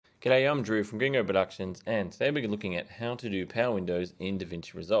G'day, I'm Drew from Gringo Productions, and today we're looking at how to do power windows in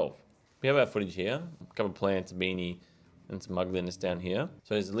Davinci Resolve. We have our footage here, a couple of plants, a beanie, and some ugliness down here.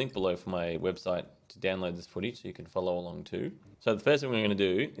 So there's a link below for my website to download this footage so you can follow along too. So the first thing we're going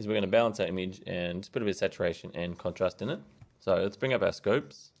to do is we're going to balance our image and just put a bit of saturation and contrast in it. So let's bring up our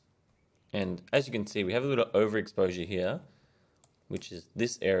scopes. And as you can see, we have a little overexposure here, which is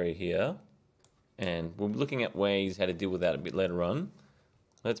this area here. And we'll be looking at ways how to deal with that a bit later on.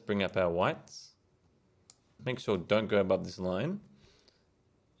 Let's bring up our whites. Make sure don't go above this line.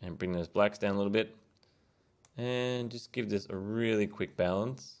 And bring those blacks down a little bit. And just give this a really quick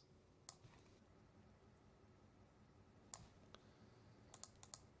balance.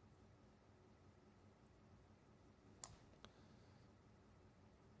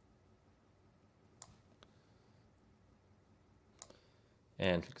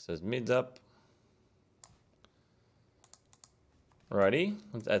 And fix those mids up. Alrighty,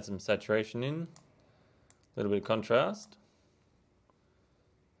 let's add some saturation in, a little bit of contrast,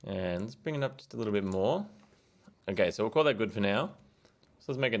 and let's bring it up just a little bit more. Okay, so we'll call that good for now. So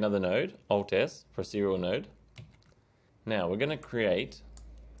let's make another node, Alt-S for a serial node. Now we're going to create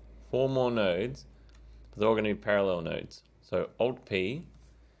 4 more nodes, but they're all going to be parallel nodes. So Alt-P,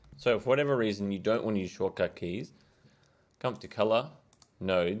 so for whatever reason you don't want to use shortcut keys, come up to Color,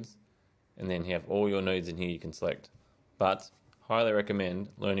 Nodes, and then you have all your nodes in here you can select. But highly recommend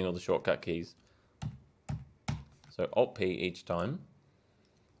learning all the shortcut keys. So Alt-P each time.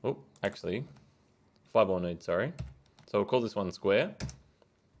 Oh, actually, 5 more nodes, sorry. So we'll call this one square.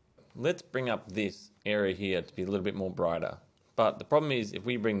 Let's bring up this area here to be a little bit more brighter. But the problem is if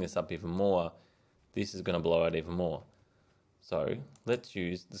we bring this up even more, this is going to blow out even more. So let's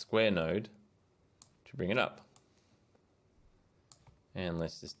use the square node to bring it up. And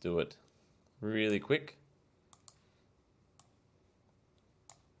let's just do it really quick.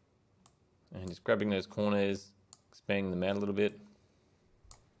 And just grabbing those corners, expanding them out a little bit.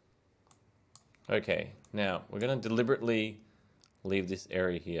 Okay, now we're going to deliberately leave this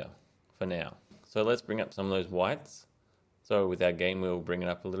area here for now. So let's bring up some of those whites. So with our gain wheel, bring it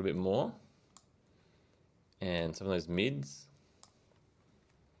up a little bit more. And some of those mids.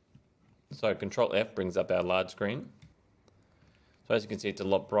 So Control F brings up our large screen. So as you can see, it's a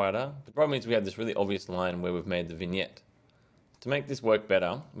lot brighter. The problem is we have this really obvious line where we've made the vignette. To make this work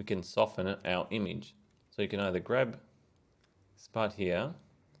better, we can soften our image. So you can either grab this part here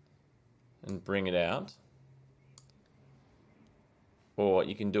and bring it out, or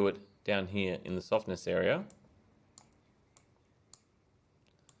you can do it down here in the softness area.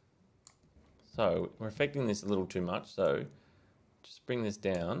 So we're affecting this a little too much, so just bring this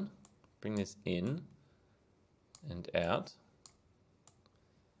down, bring this in and out.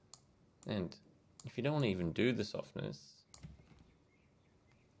 And if you don't want to even do the softness,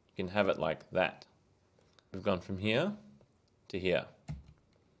 you can have it like that. We've gone from here to here.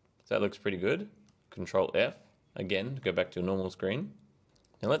 So that looks pretty good. Control F, again, to go back to a normal screen.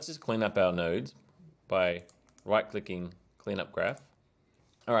 Now let's just clean up our nodes by right-clicking Clean Up Graph.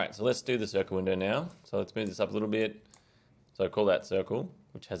 Alright, so let's do the circle window now. So let's move this up a little bit. So call that circle,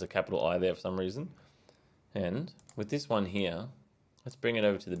 which has a capital I there for some reason. And with this one here, let's bring it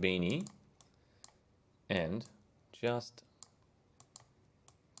over to the beanie and just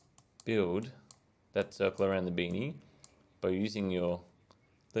build that circle around the beanie by using your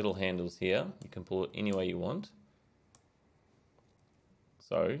little handles here. You can pull it any way you want.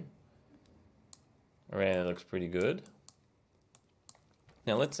 So around it looks pretty good.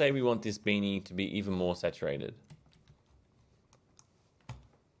 Now let's say we want this beanie to be even more saturated.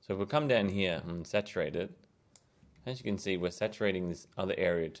 So if we come down here and saturate it, as you can see, we're saturating this other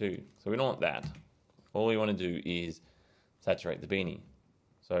area too. So we don't want that. All we want to do is saturate the beanie.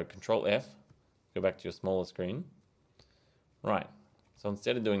 So Control F, go back to your smaller screen. Right, so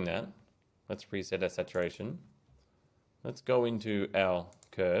instead of doing that, let's reset our saturation. Let's go into our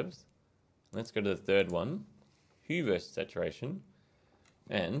curves. Let's go to the third one, hue versus saturation.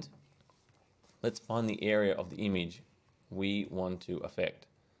 And let's find the area of the image we want to affect.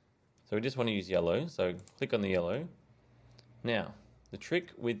 So we just want to use yellow, so click on the yellow. Now, the trick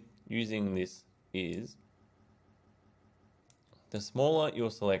with using this is the smaller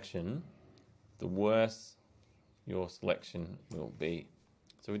your selection, the worse your selection will be.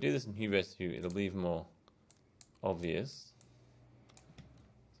 So we do this in hue versus hue, it'll be even more obvious.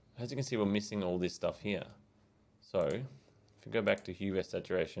 As you can see, we're missing all this stuff here. So if we go back to hue versus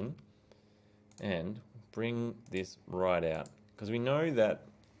saturation and bring this right out, because we know that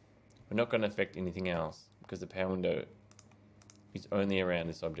we're not going to affect anything else because the power window is only around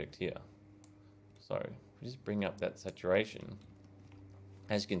this object here. So if we just bring up that saturation,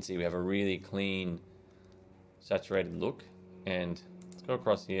 As you can see, we have a really clean, saturated look. And let's go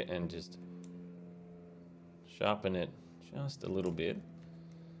across here and just sharpen it just a little bit.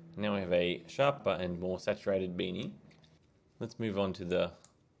 Now we have a sharper and more saturated beanie. Let's move on to the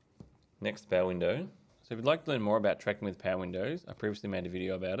next power window. So if you'd like to learn more about tracking with power windows, I previously made a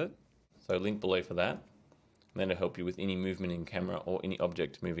video about it. So link below for that. And that'll help you with any movement in camera or any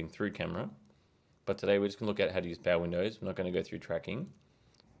object moving through camera. But today we're just going to look at how to use power windows. We're not going to go through tracking.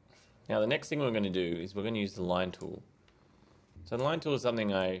 Now the next thing we're going to do is we're going to use the line tool. So the line tool is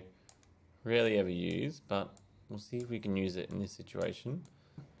something I rarely ever use, but we'll see if we can use it in this situation.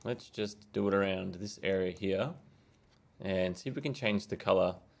 Let's just do it around this area here and see if we can change the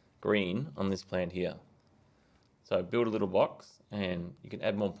color green on this plant here. So build a little box and you can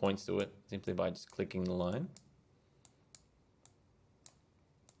add more points to it simply by just clicking the line.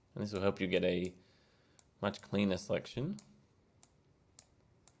 And this will help you get a much cleaner selection.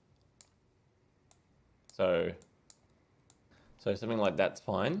 So something like that's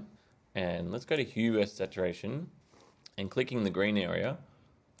fine. And let's go to hue versus saturation and clicking the green area,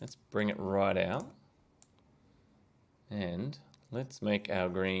 let's bring it right out. And let's make our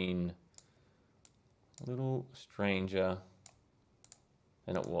green a little stranger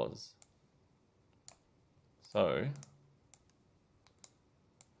than it was. So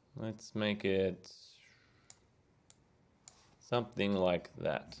let's make it something like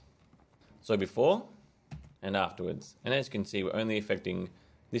that. So before and afterwards. And as you can see, we're only affecting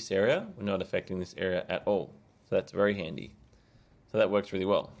this area. We're not affecting this area at all. So that's very handy. So that works really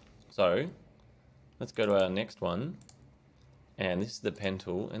well. So let's go to our next one. And this is the pen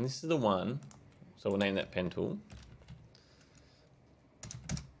tool. And this is the one. So we'll name that pen tool.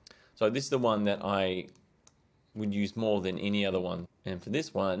 So this is the one that I would use more than any other one. And for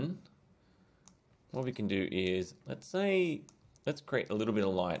this one, what we can do is, let's create a little bit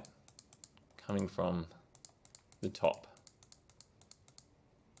of light coming from the top,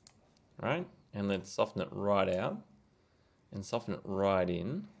 right? And let's soften it right out and soften it right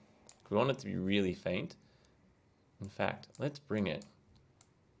in. We want it to be really faint. In fact, let's bring it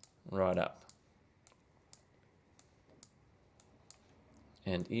right up.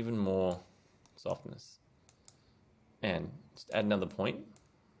 And even more softness. And just add another point.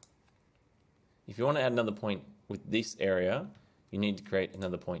 If you want to add another point with this area, you need to create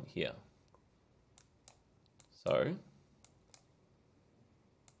another point here. So,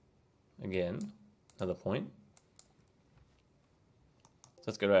 again, another point. So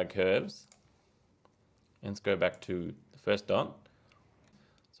let's go to our curves. And let's go back to the first dot.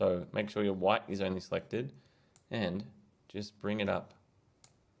 So make sure your white is only selected and just bring it up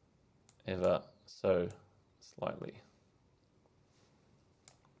ever so slightly.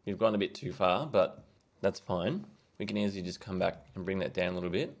 You've gone a bit too far, but that's fine. We can easily just come back and bring that down a little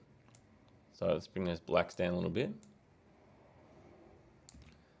bit. So let's bring those blacks down a little bit.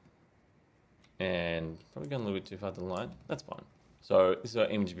 And probably gone a little bit too far to the line. That's fine. So this is our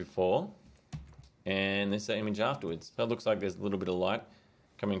image before. And this is our image afterwards. So it looks like there's a little bit of light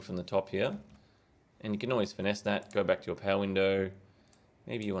coming from the top here. And you can always finesse that. Go back to your power window.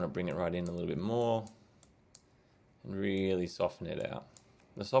 Maybe you want to bring it right in a little bit more. And really soften it out.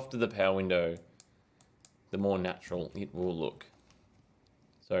 The softer the power window, the more natural it will look.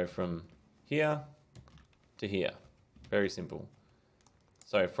 So from here to here. Very simple.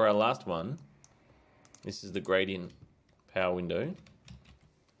 So for our last one, this is the gradient power window.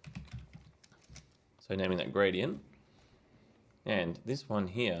 So naming that gradient. And this one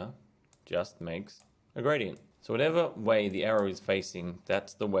here just makes a gradient. So whatever way the arrow is facing,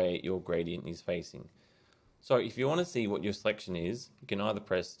 that's the way your gradient is facing. So if you want to see what your selection is, you can either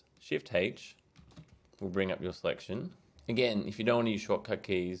press Shift H, will bring up your selection. Again, if you don't want to use shortcut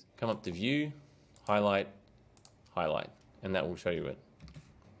keys, come up to View, Highlight, Highlight, and that will show you it.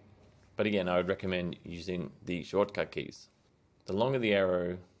 But again, I would recommend using the shortcut keys. The longer the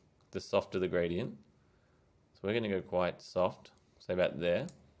arrow, the softer the gradient. So we're going to go quite soft, say about there.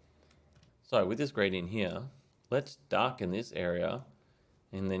 So with this gradient here, let's darken this area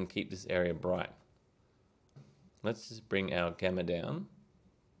and then keep this area bright. Let's just bring our gamma down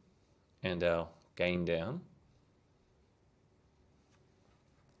and our gain down.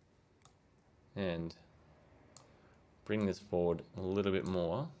 And bring this forward a little bit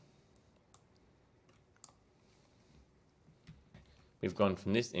more. We've gone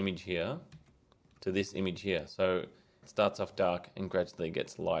from this image here to this image here. So it starts off dark and gradually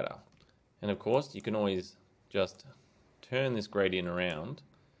gets lighter. And of course, you can always just turn this gradient around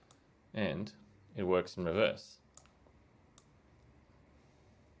and it works in reverse.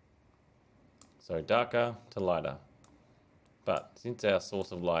 So darker to lighter. But since our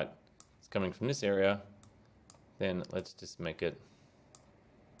source of light is coming from this area, then let's just make it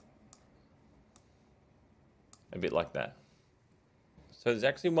a bit like that. So there's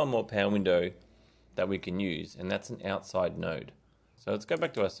actually one more power window that we can use, and that's an outside node. So let's go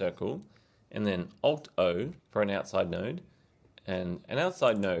back to our circle and then Alt-O for an outside node. And an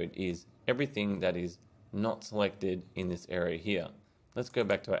outside node is everything that is not selected in this area here. Let's go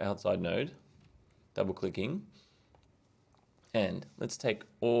back to our outside node, double clicking, and let's take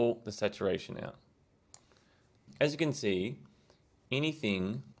all the saturation out. As you can see,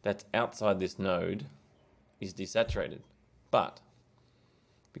 anything that's outside this node is desaturated. But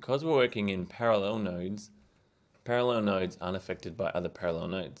because we're working in parallel nodes aren't affected by other parallel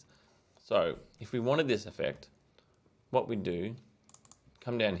nodes. So if we wanted this effect, what we'd do,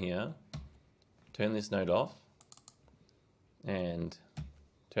 come down here, turn this node off, and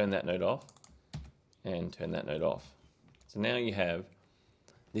turn that node off, and turn that node off. So now you have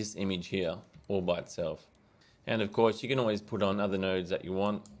this image here all by itself. And of course, you can always put on other nodes that you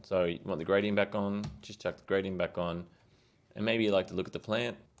want. So you want the gradient back on, just chuck the gradient back on. And maybe you like to look at the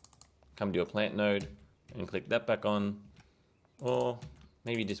plant, come to a plant node and click that back on. Or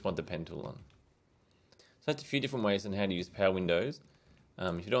maybe you just want the pen tool on. So that's a few different ways on how to use power windows.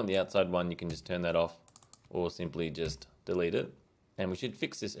 If you don't want the outside one, you can just turn that off or simply just delete it. And we should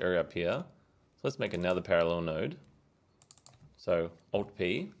fix this area up here. So let's make another parallel node. So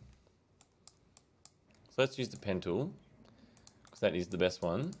Alt-P. So let's use the pen tool, because that is the best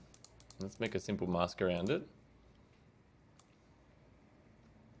one. Let's make a simple mask around it.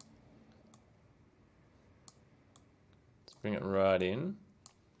 Let's bring it right in.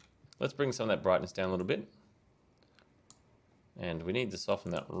 Let's bring some of that brightness down a little bit. And we need to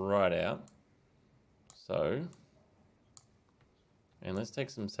soften that right out. So, and let's take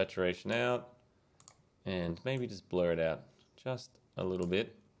some saturation out and maybe just blur it out just a little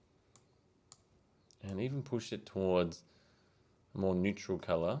bit. And even push it towards a more neutral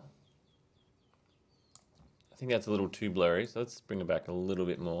color. I think that's a little too blurry, so let's bring it back a little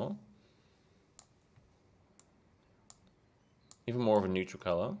bit more. Even more of a neutral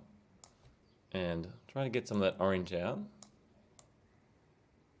color. And try to get some of that orange out. And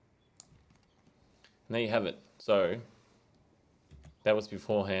there you have it. So that was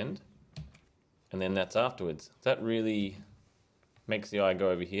beforehand, and then that's afterwards. That really makes the eye go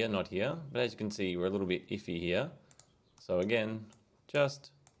over here, not here. But as you can see, we're a little bit iffy here. So again,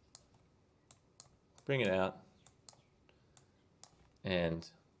 just bring it out and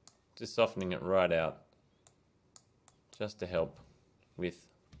just softening it right out just to help with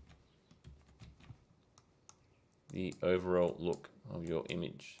the overall look of your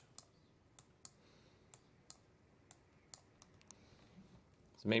image.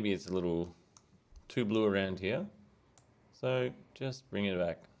 So maybe it's a little too blue around here. So just bring it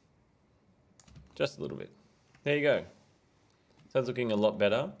back just a little bit. There you go. So it's looking a lot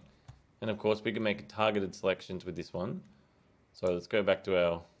better. And of course we can make targeted selections with this one. So let's go back to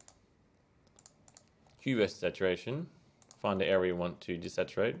our hue versus saturation. Find the area we want to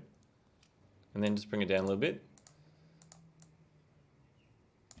desaturate. And then just bring it down a little bit.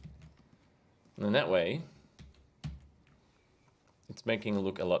 And then that way, it's making it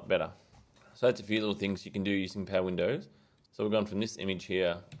look a lot better. So that's a few little things you can do using power windows. So we've gone from this image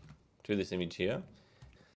here to this image here.